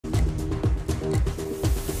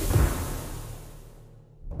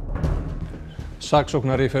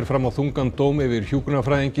Saksóknari fer fram á þungan dóm yfir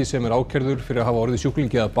hjúkrunarfræðingi sem ákærður fyrir að hafa orðið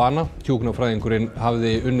sjúklingi að bana. Hjúkrunarfræðingurinn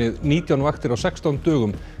hafði unnið 19 vaktir á 16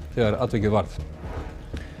 dögum þegar atvikið varð.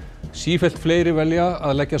 Sífellt fleiri velja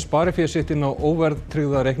að leggja sparifé sitt inn á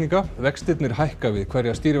óverðtryggða reikninga. Vextirnir hækka við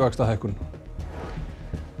hverja stýrivaxtahækkun.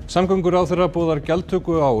 Samgönguráðherra boðar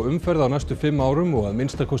gjaldtöku á umferð á næstu 5 árum og að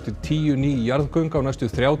minnstakosti 10 ný jarðgöng á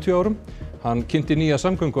næstu 30 árum. Hann kynnti nýja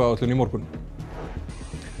samgönguáætlun í morgun.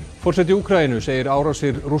 Forseti Úkraínu segir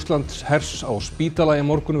árásir Rússlands hers á spítala í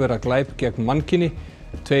morgun vera glæp gegn mannkyni.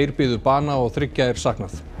 2 biðu bana og 3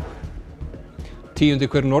 saknað. 10.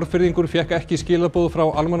 hver Norðfirðingur fékk ekki skilaboð frá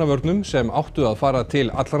almannavörnum sem áttu að fara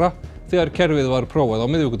til allra þegar kerfið var prófað á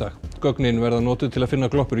miðvikudag. Gögnin verða notuð til að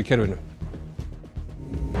finna gloppur í kerfinu.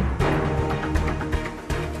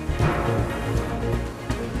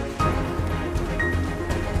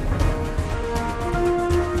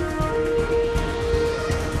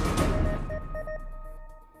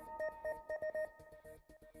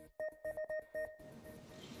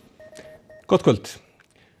 Gott kvöld.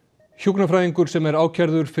 Hjúkrunarfræðingur sem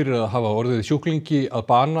ákærður fyrir að hafa orðið sjúklingi að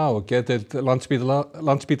bana og geðdeild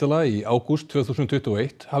Landspítala í ágúst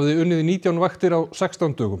 2021 hafði unnið 19 vaktir á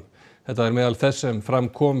 16 dögum. Þetta meðal þess sem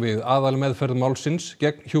fram kom við aðalmeðferð málsins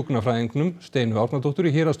gegn hjúkrunarfræðingnum Steinu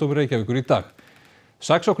Árnadóttur í héraðsdómi Reykjavíkur í dag.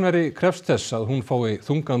 Saksóknari krefst þess að hún fái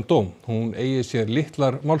þungan dóm. Hún eigi sér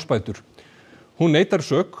litlar málsbætur. Hún neitar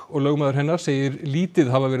sök og lögmaður hennar segir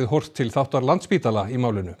lítið hafa verið horft til þáttar Landspítala í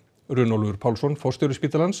málinu. Runólfur Pálsson, forstjóri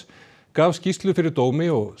spítalans, gaf skýrslu fyrir dómi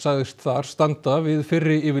og sagðist þar standa við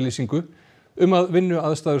fyrri yfirlýsingu að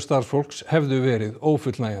vinnuaðstæður starfsfólks hefðu verið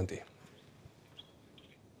ófullnægjandi.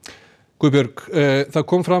 Guðbjörg, það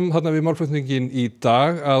kom fram þarna við málflutningin í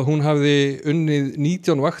dag að hún hafði unnið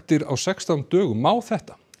 19 vaktir á 16 dögum. Má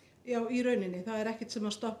þetta? Já, í rauninni. Það ekkert sem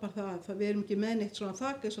að stoppar það. Við erum ekki með neitt svona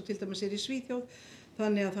þak eins og til dæmis í Svíþjóð.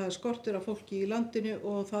 Þannig að það skortur af fólki í landinu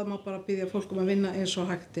og það má bara biðja fólk að vinna eins og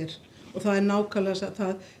hægt er. Og það nákvæmlega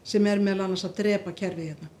það sem meðal annars að drepa kerfið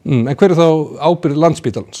hérna. En hver þá ábyrgð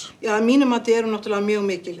Landspítalans? Já, að mínum mati hún náttúrulega mjög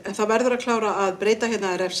mikil. En það verður að klára að breyta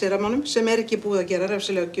hérna refsiramánum sem ekki búið að gera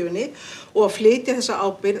refsilöggjöfinni og að flytja þessa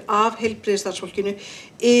ábyrgð af heilbrigðisstarfsfólkinu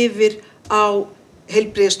yfir á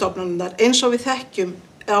heilbrigðisstofnanirnar eins og við þekkjum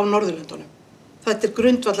á Norðurlöndunum. Þetta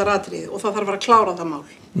grundvallaratriði og það þarf að fara að klára það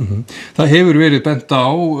mál. Það hefur verið bent á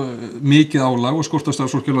mikið álag og skort á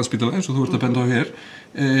starfsfólki á Landspítala eins og þú ert að benda á hér.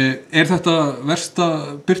 Er þetta versta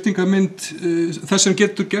birtingarmynd þess sem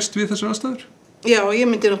getur gerst við þessar aðstæður? Já, ég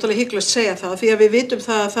myndi náttúrulega hygglust segja það því að við vitum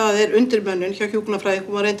það að það undirmönnun hjá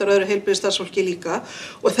hjúkrunarfræðingum og reyndar öðru heilbrigðisstarfsfólki líka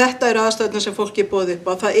og þetta aðstæðurnar sem fólki boðið upp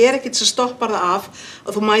á. Það ekkert sem stoppar það af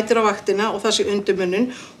að þú mætir á vaktina og það sé undirmönnun,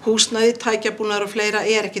 húsnæði, tækjabúnaður og fleira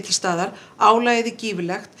ekki til staðar, álagið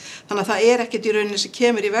gífurlegt, þannig að það ekkert í rauninni sem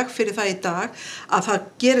kemur í veg fyrir það í dag að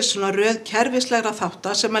það gerir svona röð kerfislegra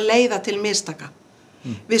þátta sem að leiða til mistaka.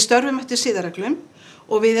 Við störfum eftir siðareglum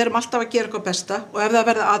og við erum alltaf að gera eitthvað besta og ef það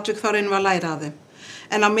verða atvik þá reynum við að læra af þeim.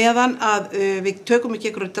 En á meðan að við tökum ekki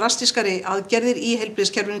einhverju drastiskari aðgerðir í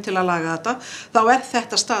heilbrigðiskerfinu til að laga þetta, þá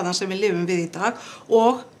þetta staðan sem við lifum við í dag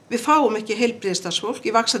og við fáum ekki heilbrigðisstarfsfólk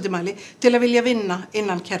í vaxandi mæli til að vilja vinna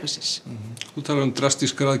innan kerfisins. Þú talar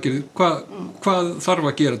drastiskar aðgerðir. Hvað þarf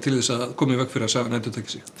að gera til þess að koma í veg fyrir að sagan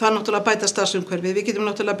endurtaki sig? Það náttúrulega bæta starfsumhverfið. Við getum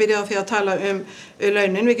náttúrulega byrjað á því að tala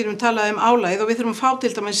launin, við getum talað álagið og við þurfum að fá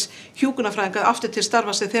til dæmis hjúkrunarfræðinga aftur til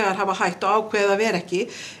starfa sig þegar hafa hætt og ákveðið að vera ekki.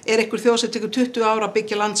 Einhver þjóð sem tekur 20 ára að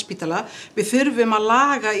byggja Landspítala. Við þurfum að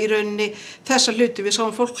laga í rauninni þessa hluti. Við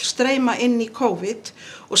sáum fólk streyma inn í COVID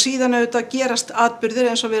og síðan auðvitað gerast atburðir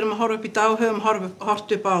eins og við erum að horfa upp í dag og höfum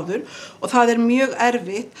hort upp áður og það mjög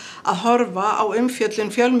erfitt að horfa á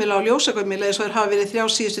umfjöllun fjölmiðla og ljósakvæmiðla eins og þeir hafa verið 3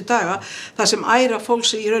 síðustu daga þar sem æra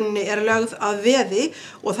fólks í rauninni lögð að veði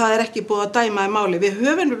og það ekki búið að dæma í máli. Við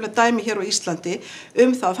höfum nefnilega dæmi hér á Íslandi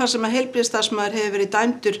það þar sem að heilbrigðisstarfsmaður hefur verið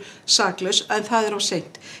dæmdur saklaus en það of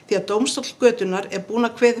seint því að dómstóll götunnar búin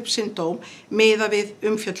að kveða upp sinn dóm miðað við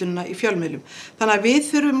umfjöllunina í fjölmiðlum. Þannig að við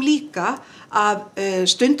þurfum líka að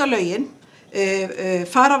stunda lögin,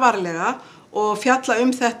 fara varlega og fjalla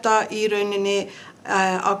þetta í rauninni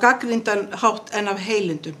á gagnrýndan hátt en af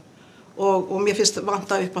heilindum og mér finnst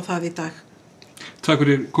vanta upp á það í dag. Takk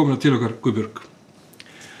fyrir komuna til okkar, Guðbjörg.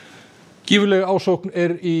 Gífurleg ásókn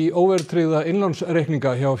í óverðtryggða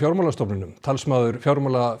innlánsreikninga hjá fjármálastofnunum. Talsmaður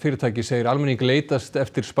fjármálafyrirtæki segir almenning leitast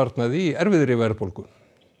eftir sparnaði í erfiðri verðbólgu.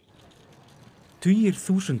 Tugir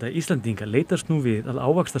þúsunda Íslandinga leitast nú við að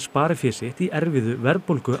ávaxta sparifé sitt í erfiðu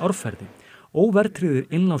verðbólgu árferði. Óverðtryggðir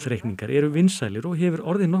innlánsreikningar vinsælir og hefur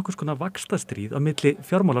orðið nokkurs konar vaxtastríð á milli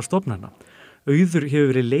fjármálastofnana. Auður hefur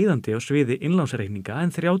verið leiðandi á sviði innlánsreikninga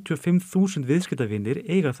en 35.000 viðskiptavinir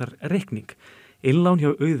eiga þar reikning. Innlán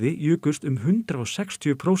hjá Auði jukust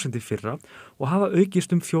 160% í fyrra og hafa aukist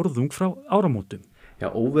fjórðung frá áramótum. Já,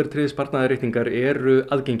 óverðtryggðir sparnaðarreikningar eru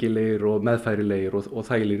aðgengilegir og meðfærilegir og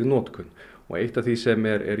þægilegir í notkun. Og eitt af því sem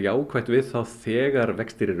er jákvætt við þá þegar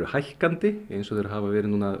vextir eru hækkandi, eins og þeir hafa verið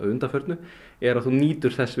núna að undanförnu, að þú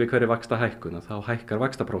nýtur þess við hverju vaxtahækkun, þá hækkar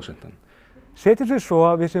vaxtaprósentan. Setjum við svo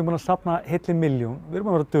að við séum búin að safna heilli milljón, við erum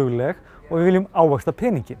að vera dugleg og við viljum ávaxta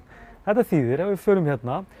peningin. Þetta þýðir að við förum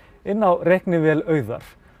hérna inn á reiknivél Auðar.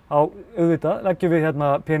 Auðvitað leggjum við hérna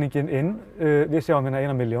peningin inn, við sjáum hérna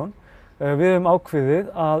 1 milljón. Við höfum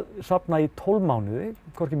ákveðið að safna í 12 mánuði,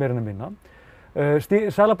 hvorki meira en minna.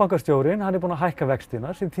 Seðlabankastjórinn, hann er búinn að hækka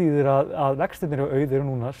vextina sem þýðir að vextirnir á Auði eru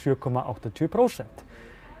núna 7,80%.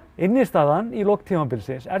 Innistaðan í lok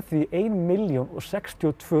tímabilsins er því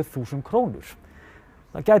 1.062.000 krónur.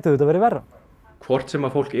 Það gæti auðvitað verið verra. Hvort sem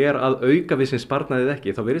að fólk er að auka við sinn sparnaðið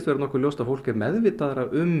ekki, þá virðist vera nokkuð ljóst að fólk er meðvitaðra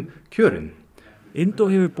kjörin.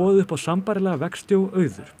 Indó hefur boðið upp á sambærilega vexti og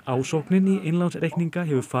Auður. Ásóknin í innlánsreikninga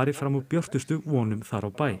hefur farið fram úr björtustu vonum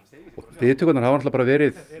þar á bæ. Viðtökurnar hafa náttúrulega bara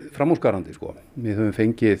verið framúrskarandi sko. Við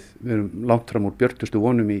erum langt fram úr björtustu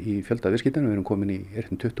vonum í fjölda viðskiptanna, við erum komin í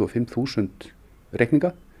 25.000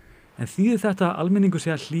 reikninga. En þýðir þetta að almenningur sé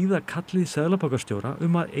að hlýða kallið seðlabankastjóra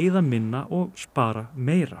að eyða minna og spara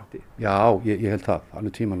meira? Já, ég held það,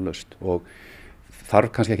 alveg tvímælalaust og þarf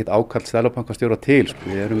kannski ekkert ákall seðlabankastjóra til.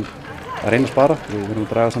 Við erum að reyna að spara, við erum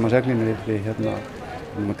að draga saman seglin, við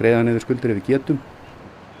erum að greiða niður skuldir ef við getum.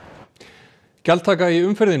 Gjaldtaka í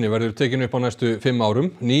umferðinni verður tekin upp á næstu 5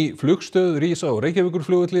 árum. Ný flugstöð rís á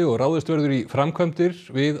Reykjavíkurflugvelli og ráðist verður í framkvæmdir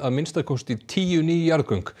við að minnstakosti 10 ný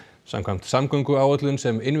jarðgöng, samkvæmt samgönguáætlun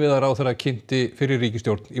sem innviðaráðherra kynnti fyrir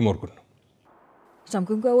ríkisstjórn í morgun.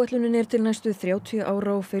 Samgönguáætlunin er til næstu 30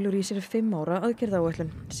 ára og felur í sér 5 ára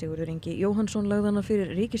aðgerðaáætlun. Sigurður Ingi Jóhannsson lagði hana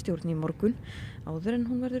fyrir ríkisstjórn í morgun, áður en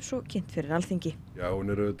hún verður svo kynnt fyrir Alþingi. Já,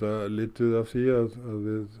 hún er auðvitað lituð af því að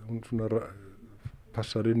hún svona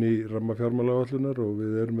passar inn í ramma fjármálaáætlunar og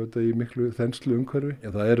við erum auðvitað í miklu þenslu umhverfi. Já,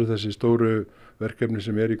 það eru þessi stóru verkefni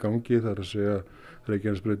sem er í gangi, það er að segja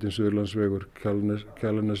Reykjanesbrautin, Suðurlandsvegur,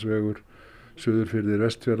 Kjalarnesvegur, Suðurfirðir,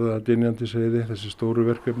 Vestfjarða, Dynjandisheiði, þessi stóru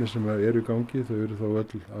verkefni sem eru í gangi, þau eru þá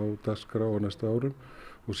öll á dagskrá á næsta árum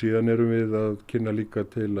og síðan erum við að kynna líka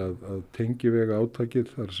til að tengivega átakið,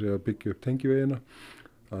 það er að segja að byggja upp tengivegina.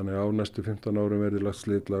 Þannig að á næstu 15 árum verði lagt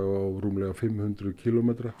slitlag á rúmlega 500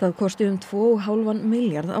 kilometra. Það kosti 2,5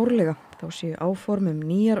 milljarð árlega. Þá séu áform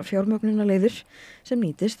nýjar fjármögnunarleiðir sem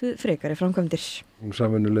nýtist við frekari framkvæmdir.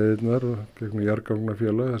 Samvinnuleiðirnar gegnum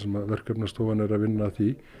jarðgangafélag, þar sem verkefnastofan er að vinna að því,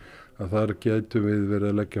 að þar gætum við verið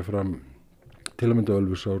að leggja fram til að mynda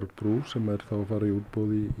Ölfusárbrú sem er þá að fara í útboð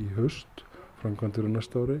í haust, framkvæmdir á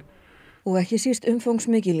næsta ári. Og ekki síst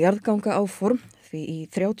umfangsmikil jarðganga áform, því í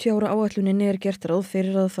 30 ára áætluninni er gert ráð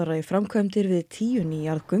fyrir að fara í framkvæmdir við 10 ný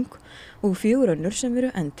jarðgöng og 4 önnur sem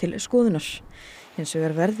eru enn til skoðunar. Hins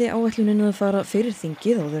vegar verði áætluninni að fara fyrir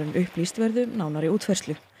þingið áður en upplýst verðu nánari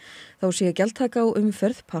útfærslu. Þá sé gjaldtaka á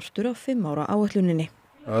umferð partur af 5 ára áætluninni.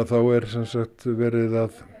 Þá er sem sagt verið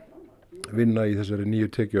að vinna í þessari nýju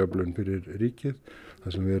tekjuöflun fyrir ríkið,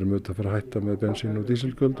 þar sem við erum auðvitað að fara að hætta með bensín- og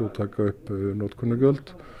dísilgjöld og taka upp notkunargjöld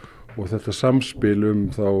og þetta samspil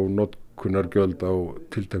þá notkunargjöld á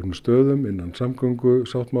tilteknum stöðum innan samgöngu,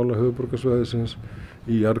 sáttmála höfuðborgarsvæðisins,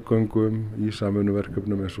 í jarðgöngum, í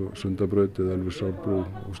samvinnuverkefnum eins og Sundabraut eða Ölfusárbrú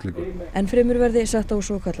og slíku. En fremur verði sett á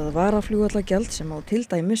svokallað varaflugvallagjald sem á til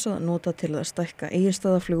dæmis að nota til að stækka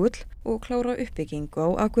Egilsstaðaflugvöll og klára uppbyggingu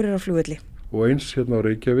á Akureyrarflugvelli. Og eins hérna á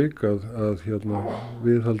Reykjavík að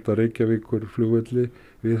viðhalda Reykjavíkur flugvelli,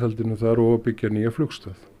 viðhaldinu þar og byggja nýja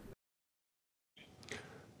flugstöð.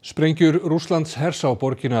 Sprengjur Rússlands hers á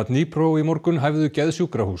borgina Dnípró í morgun hæfðu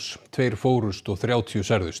geðsjúkrahús, 2 fórust og 30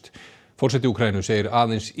 særðust. Forseti Úkraínu segir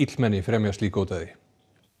aðeins illmenni fremja slík ódæði.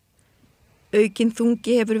 Aukinn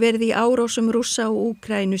þungi hefur verið í árásum Rússa á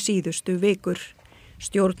Úkraínu síðustu vikur.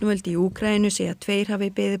 Stjórnvöld í Úkraínu segja að 2 hafi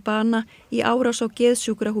beðið bana í árás á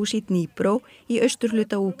geðsjúkrahús í Dnípró í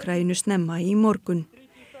austurhluta Úkraínu snemma í morgun.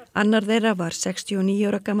 Annar þeirra var 69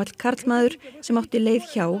 ára gamall karlmaður sem átti leið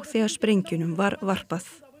hjá þegar sprengjunum var varpað.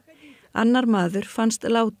 Annar maður fannst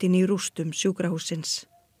látin í rústum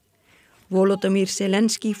sjúkrahússins. Volodymyr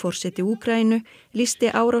Zelenský, forseti Úkraínu,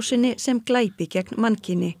 lýsti árásinni sem glæpi gegn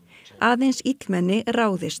mannkyni. Aðeins illmenni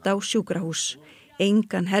ráðist á sjúkrahús.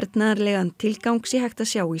 Engan hernaðarlegan tilgang sé hægt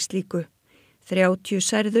að sjá í slíku. 30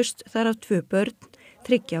 særðust, þar af 2 börn,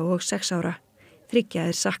 3 og 6 ára. 3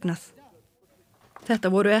 er saknað.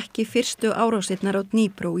 Þetta voru ekki fyrstu árásirnar á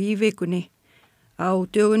Dnípró í vikunni. Á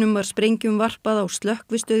dögunum var sprengjum varpað á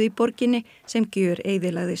slökkvistöð í borginni sem gjör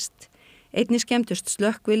eyðilagðist. Einnig skemmtust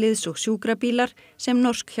slökkviliðs og sjúkrabílar sem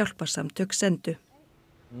norsk hjálparsamtök sendu.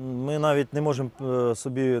 Ми навіть не можемо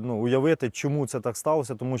собі уявити, чому це так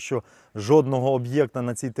сталося, тому що жодного об'єкта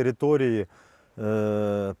на цій території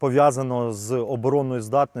пов'язано з оборонною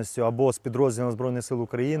здатністю або з підрозділом Збройних сил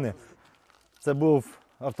України. Це був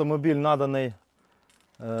автомобіль, наданий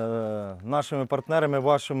нашими партнерами,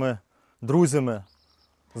 вашими друзями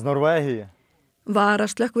з Норвегії.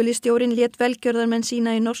 Varaslökkviliðsstjórinn lét velgjörðarmenn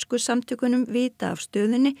sína í norsku samtökunum vita af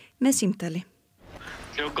stöðunni með símtali.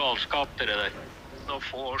 Det er jo galskap det der. Å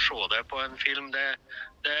få se det på en film,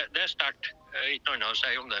 det sterkt. Ikke noe å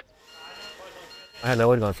si om det. Hele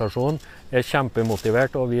organisasjonen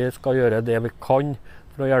kjempemotivert, og vi skal gjøre det vi kan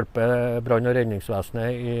for å hjelpe brann- og redningsvesenet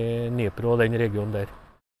i Dnipro og den regionen der.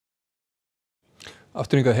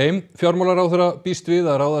 Aftur hingað heim, fjármálaráðherra býst við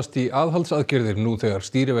að ráðast í aðhaldsaðgerðir nú þegar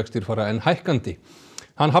stýrivextir fara enn hækkandi.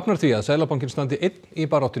 Hann hafnar því að Seðlabankinn standi einn í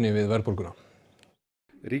baráttunni við verðbólguna.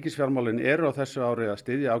 Ríkisfjármálin eru á þessu ári að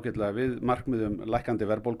styðja ágætlega við markmiðum lækkandi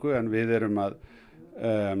verðbólgu en við erum að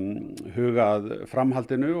huga að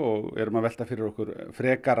framhaldinu og erum að velta fyrir okkur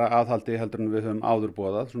frekara aðhaldi heldur en við höfum áður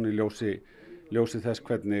boðað, svona í ljósi þess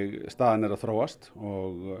hvernig staðan er að þróast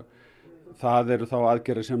og það eru þá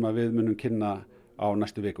aðgerðir sem við munum kynna á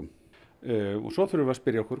næstu vikum. Og svo þurfum við að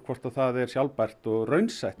spyrja okkur hvort að það er sjálfbært og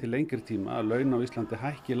raunsætt til lengri tíma að laun á Íslandi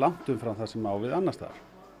hækki langt umfram það sem á við annars staðar.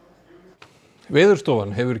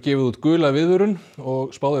 Veðurstofan hefur gefið út gula viðvörun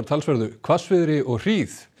og spáð talsverðu hvassviðri og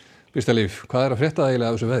hríð. Birta Líf, hvað er að frétta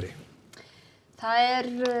eiginlega af þessu veðri? Það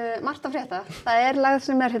margt að frétta. Það lægð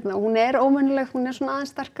sem hérna. Hún óvenjuleg, hún svona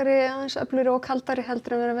aðeins sterkari, aðeins öflugri og kaldari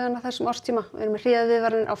heldur en við erum við hana þessum árstíma. Við erum með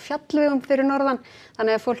hríðaviðvaranir á fjallvegum fyrir norðan,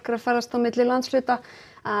 þannig að fólk að farast á milli landshluta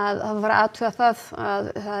að það var að athuga það að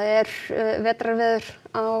það vetrarveður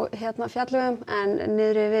á fjallvegum en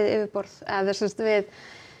niðri við yfirborð, eða við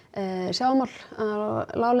sjávarmál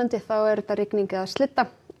á láglendi þá þetta rigning eða slitta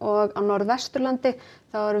og á norðvesturlandi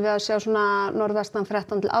þá erum við að sjá svona norðvestan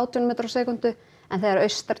 13 til 18 metrar á sekundu en þegar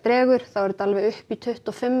austar dregur þá þetta alveg upp í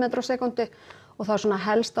 25 metrar á sekundu og þá svona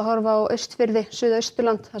helst að horfa á Austfirði,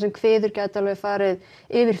 Suðausturland þar sem hviður gæti alveg farið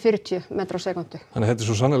yfir 40 metrar á sekundu. Þannig að þetta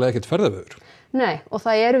svo sannarlega ekkert ferðaveður? Nei, og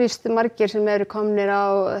það víst margir sem komnir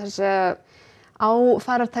á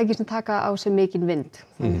farartæki sem taka á sig mikinn vind.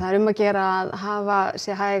 Það er að gera að hafa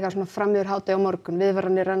sig hæga svona fram yfir hádegi á morgun,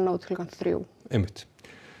 viðvaranir renna út klukkan 3. Einmitt.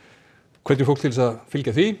 Hvetjum fólk til þess að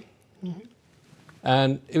fylgja því.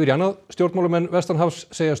 En yfir í annað, stjórnmálamenn vestanhafs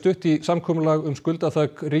segja stutt í samkomulag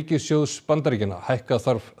skuldaþak ríkissjóðs Bandaríkjanna. Hækka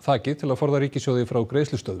þarf þakið til að forða ríkissjóði frá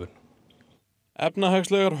greiðslustöðvun.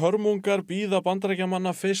 Efnahagslegar hörmungar bíða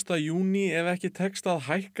Bandaríkjamanna 1. júní ef ekki tekst að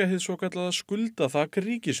hækka hið svokallaða skuldaþak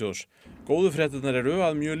ríkissjóðs. Góðu fréttirnar eru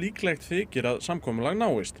að mjög líklegt þykir að samkomulag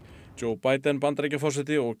náist. Joe Biden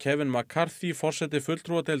Bandaríkjaforseti og Kevin McCarthy forseti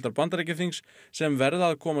fulltrúadeildar Bandaríkjaþings sem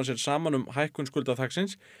verða að koma sér saman hækkun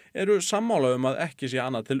skuldaþaksins eru sammála að ekki sé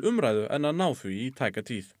annað til umræðu en að ná því í tæka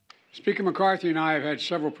tíð. Speaker McCarthy and I have had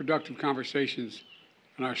several productive conversations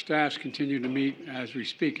and our staffs continue to meet as we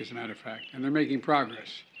speak, as a matter of fact, and they're making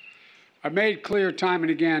progress. I've made clear time and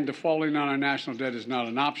again defaulting on our national debt is not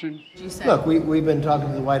an option. Look, we've been talking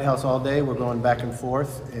to the White House all day. We're going back and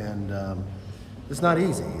forth, and it's not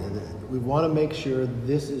easy. We want to make sure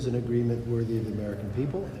this is an agreement worthy of the American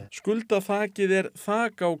people. Skuldaþakið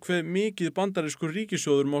þak á hve mikið bandarískur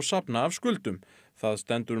ríkissjóður má safna af skuldum. Það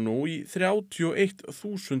stendur nú í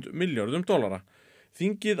 31.000 milljörðum dollara.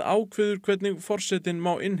 Þingið ákveður hvernig forsetinn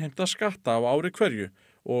má innheimta skatta á ári hverju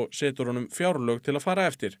og setur honum fjárlög til að fara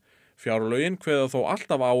eftir. Fjárlögin kveða þó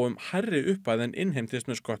alltaf á hærri upphæð en innheimtist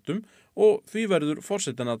með sköttum og því verður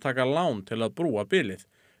forsetinn að taka lán til að brúa bilið.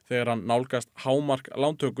 Þegar hann nálgast hámark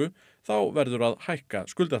lántöku þá verður að hækka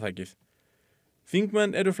skuldaþakið.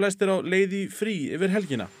 Þingmenn eru flestir á leið í frí yfir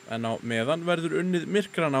helgina en á meðan verður unnið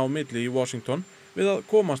myrkrana á milli í Washington við að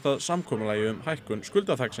komast að samkomulagi hækkun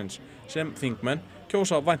skuldaþaksins sem þingmenn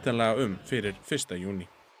kjósa væntanlega fyrir 1. júní.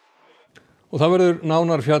 Og það verður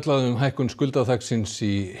nánar fjallað hækkun skuldaþaksins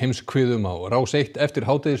í heimskviðum á Rás 1 eftir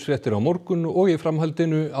hádegisfréttir á morgun og í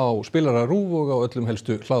framhaldinu á spilara RÚV og á öllum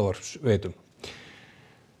helstu hlaðvarpsveitum.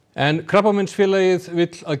 En Krabbameinsfélagið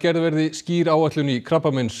vill að gerð verði skýr áætlun í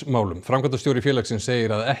krabbameinsmálum. Framkvæmdastjóri félagsins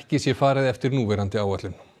segir að ekki sé farið eftir núverandi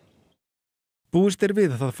áætlun. Búist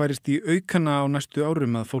við að það færist í aukana á næstu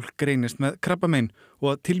árum að fólk greinist með krabbamein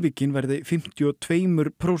og að tilvikin verði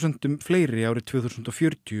 52% fleiri árið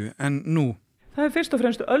 2040 en nú. Það fyrst og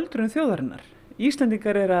fremst öldrun þjóðarinnar.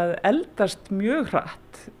 Íslendingar að eldast mjög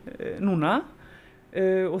hratt núna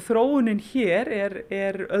og þróunin hér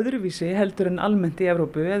öðruvísi heldur en almennt í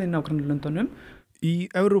Evrópu eða í nágrannalöndunum. Í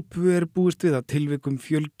Evrópu búist við að tilvikum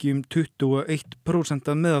fjölgi 21%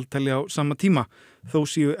 að meðaltali á sama tíma, þó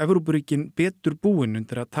séu Evrópuríkin betur búin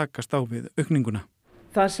undir að takast á við aukninguna.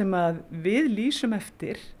 Það sem að við lýsum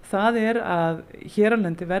eftir, það að hér á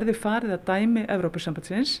landi verði farið að dæmi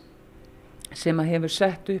Evrópusambandsins sem að hefur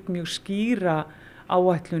sett upp mjög skýra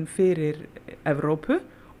áætlun fyrir Evrópu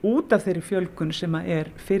út af þeirri fjölgun sem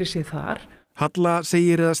að fyrir sig þar. Halla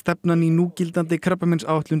segir að stefnan í núgildandi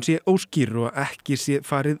krabbameinsáætlun sé óskýr og ekki sé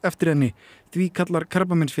farið eftir henni. Því kallar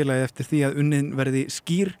Krabbameinsfélagið eftir því að unnin verði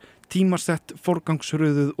skýr, tímasett,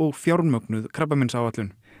 forgangsröðuð og fjármögnuð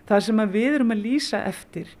krabbameinsáætlun. Það sem að við erum að lýsa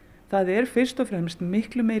eftir, það fyrst og fremst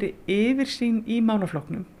miklu meiri yfirsýn í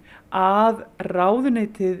málaflokknum, að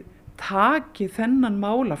ráðuneytið taki þennan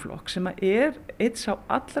málaflokk sem að eitt sá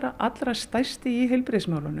allra stærsti í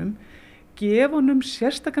heilbrigðismálunum, gefa honum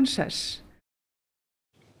sérstakan sess.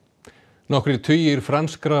 Nokkrir tugir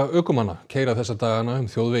franskra ökumanna keyra þessa dagana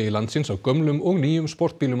þjóðvegi landsins á gömlum og nýjum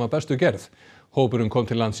sportbílum af bestu gerð. Hópurinn kom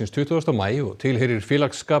til landsins 20. maí og tilheyrir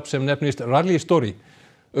félagsskap sem nefnist Rally Story.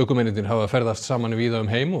 Ökumennirnir hafa ferðast saman víða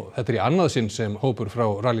heim og þetta í annað sinn sem hópur frá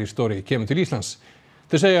Rally Story kemur til Íslands.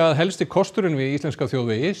 Þeir segja að helsti kosturinn við íslenska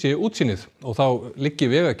þjóðvegi sé útsýnið og þá liggi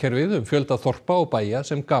vegakerfið fjölda þorpa og bæja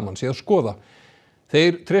sem gaman sé að skoða.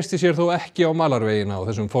 Þeir treysti sér þó ekki á malarvegina á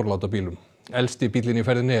þessum forláta bílum. Elsti bílinn í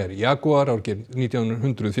ferðinni Jaguar árið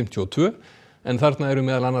 1952 en þarna eru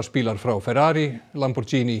meðal annars bílar frá Ferrari,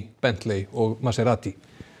 Lamborghini, Bentley og Maserati.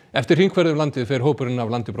 Eftir hringferð landið fer hópurinn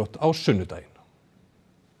af landi brott á sunnudaginn.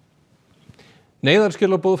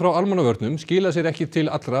 Neyðarskilaboð frá almannavörnum skila sér ekki til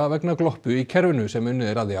allra vegna gloppu í kerfinu sem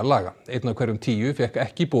unnið að því að laga. 1 af hverjum 10 fékk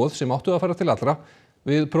ekki boð sem áttu að fara til allra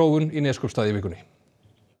við prófun í Neskaupstað í vikunni.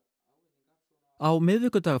 Á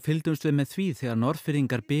miðvikudag fylgdumst við með því þegar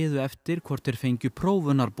Norðfirðingar biðu eftir hvort þeir fengju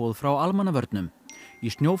prófunarboð frá almannavörnum. Í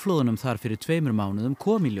snjóflóðunum þar fyrir 2 mánuðum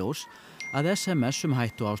kom í ljós að SMS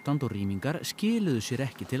hættuástand og rýmingar skiluðu sér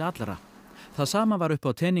ekki til allra. Það sama var upp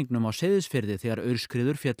á teningnum á Seyðisfirði þegar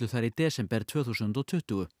aurskriður féllu þar í desember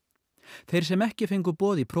 2020. Þeir sem ekki fengu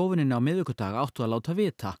boð í prófuninni á miðvikudag áttu að láta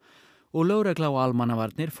vita og lögregla og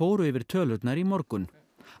almannavarnir fóru yfir tölurnar í morgun.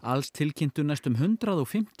 Alls tilkynntu næstum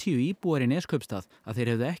 150 íbúar í Neskaupstað að þeir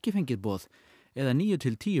hefðu ekki fengið boð eða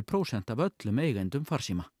 9–10% af öllum eigendum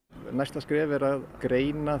farsíma. Næsta skref að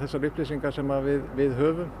greina þessar upplýsingar sem við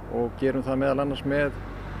höfum og gerum það meðal annars með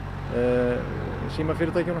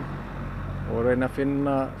símafyrirtækjunum og reyna að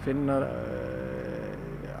finna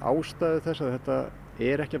ástæðu þess að þetta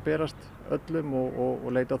ekki að berast öllum og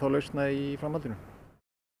leita þá lausna í framhaldinu.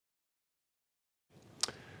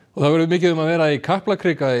 Og það verður mikið að vera í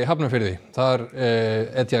Kaplakrika í Hafnarfirði. Þar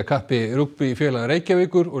etja kappi rúgbífélag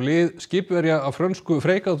Reykjavíkur og lið skipverja af frönsku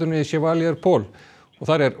freigátunni Chevalier Paul. Og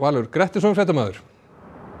þar Valur Grettisson fréttamaður.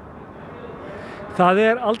 Það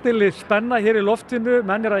aldeilis spenna hér í loftinu,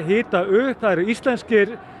 menn að hita upp, það eru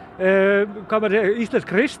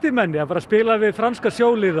íslensk hristimenni að fara að spila við franska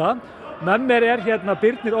sjóliða. Með mér hérna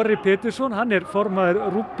Birnir Orri Pétursson, hann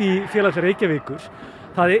formaður rúgbífélags Reykjavíkur.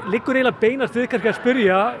 Það liggur eiginlega beinast við kannski að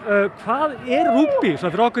spyrja hvað rúgbí, svo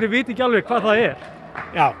fyrir okkur viti ekki alveg hvað það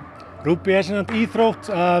Já, rúgbí sem íþrótt,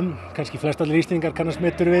 kannski flest allir Íslendingar kannast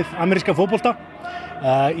betur við ameríska fótbolta.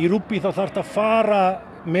 Í rúgbí þá þarf að fara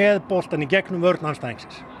með boltan í gegnum vörn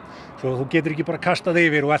andstæðingsins. Svo þú getur ekki bara kastað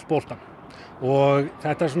yfir og elt boltan. Og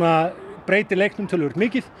þetta breytir leiknum töluvert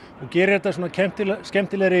mikið og gerir þetta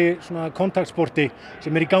skemmtilegri kontaktsporti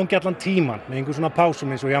sem í gangi allan tíman með einhver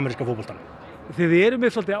pásum eins og í ameríska fótboltanum. Þið eru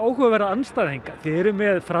með svolítið áhugaverða andstæðinga, þið eru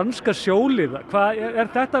með franska sjóliða, hvað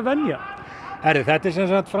þetta venja? Þetta sem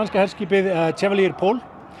sagt franska herskipið Chevalier Paul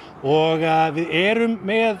og við erum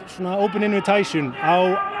með open invitation á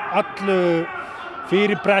allu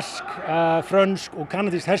fyrir bresk, frönsk og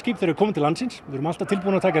kanadískt herskip þegar við komum til landsins. Við erum alltaf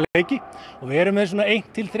tilbúin að taka leiki og við erum með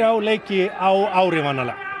 1–3 leiki á ári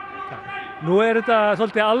vanalega. Nú þetta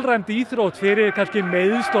svolítið alræmd íþrótt fyrir kannski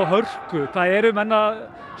meiðsl og hörku. Hvað menn að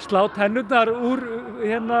slá tennurnar úr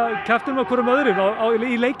kjaftinum á hvorum öðrum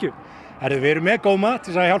í leikjum? Við erum með góma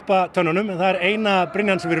til að hjálpa tönnunum en það eina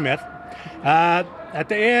brynjan sem við erum með.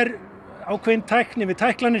 Þetta ákveðin tækni við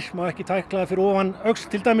tæklanir, má ekki tækla fyrir ofan öxl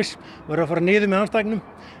til dæmis, verður að fara niður með handstagnum.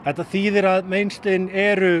 Þetta þýðir að meinslin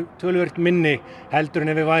eru töluvert minni heldur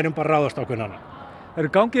en ef við værum bara ráðast á hvern annan.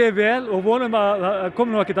 Gangið vel og vonum að það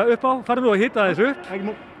komi nú ekki upp á, farðu nú að hita þessu upp.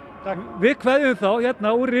 Við kveðjum þá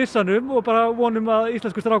hérna úr risanum og bara vonum að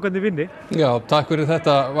íslensku strákarnir vinni. Já, takk fyrir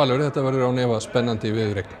þetta Valur, þetta verður án efa spennandi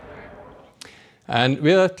viðureign. En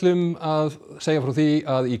við ætlum að segja frá því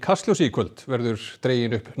að í Kastljósi í kvöld verður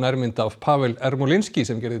dregin upp nærmynd af Pavel Ermolinski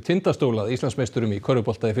sem gerði Tindastóla að Íslandsmeisturum í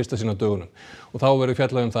körfubolta í fyrsta sinn á dögunum. Og þá verður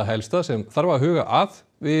fjallað það helsta sem þarf að huga að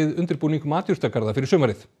við undirbúning matjurtagarða fyrir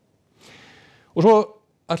sumarið. Og svo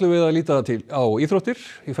ætlum við að líta á íþróttir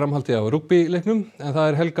í framhaldi af rúgbíleiknum en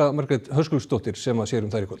það Helga Margrét Höskuldsdóttir sem að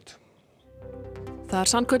sér þær í kvöld. Það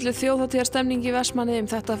sannkölluð þjóðhátíðarstemning í Vestmannaeyjum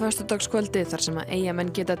þetta föstudagskvöldi þar sem að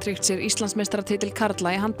Eyjamenn geta tryggt sér Íslandsmeistaratitil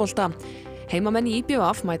karla í handbolta. Heimamenn í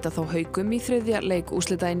IBVF mæta þó Haukum í 3. leik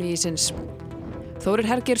úrslitaeinvígisins. Þórir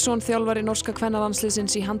Hergeirsson, þjálfari norska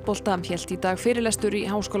kvennalandsliðsins í handbolta, hélt í dag fyrirlestur í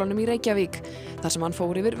Háskólanum í Reykjavík þar sem hann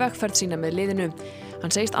fór yfir vegferð sína með liðinu.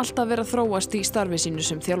 Hann segist alltaf vera að þróast í starfi sínu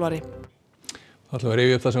sem þjálfari. Það ætlum að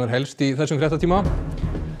rifja upp það sem var helst í þessum fréttatíma.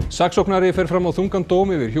 Saksóknari fer fram á þungan dóm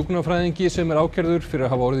yfir hjúkrunarfræðingi sem ákærður fyrir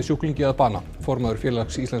að hafa orðið sjúklingi að bana. Formaður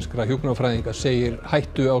félags íslenskra hjúkrunarfræðinga segir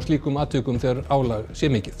hættu á slíkum atvikum þegar álag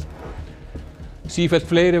sé mikið. Sífellt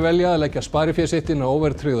fleiri velja að leggja sparifé sitt inn á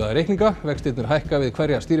óverðtryggða reikninga, vextirnir hækka við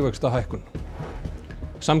hverja stýrivaxtahækkun.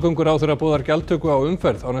 Samgönguráðherra boðar gjaldtöku á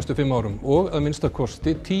umferð á næstu 5 árum og að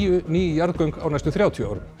minnstakosti 10 ný jarðgöng á næstu 30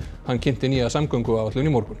 árum. Hann kynnti nýja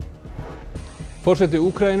samgönguáætlun í morgun. Forseti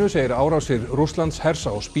Úkraínu segir árásir Rússlands hers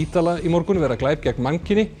á spítala í morgun vera glæp gegn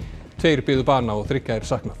mannkyni, 2 biðu bana og 3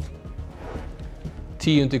 saknað.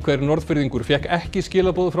 10. hver norðfirðingur fékk ekki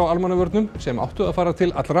skilaboð frá almannavörnum sem áttu að fara til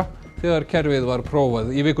allra þegar kerfið var prófað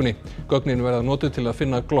í vikunni. Gögnin verða notuð til að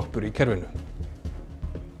finna gloppur í kerfinu.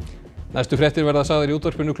 Næstu fréttir verða sagðar í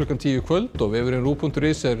útvarpinu klukkan 10 kvöld og vefurinn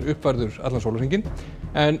rúv.is uppfærður allan sólarhringinn.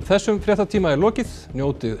 En þessum fréttatíma lokið,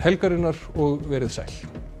 njótið helgarinnar og verið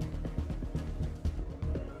sæl.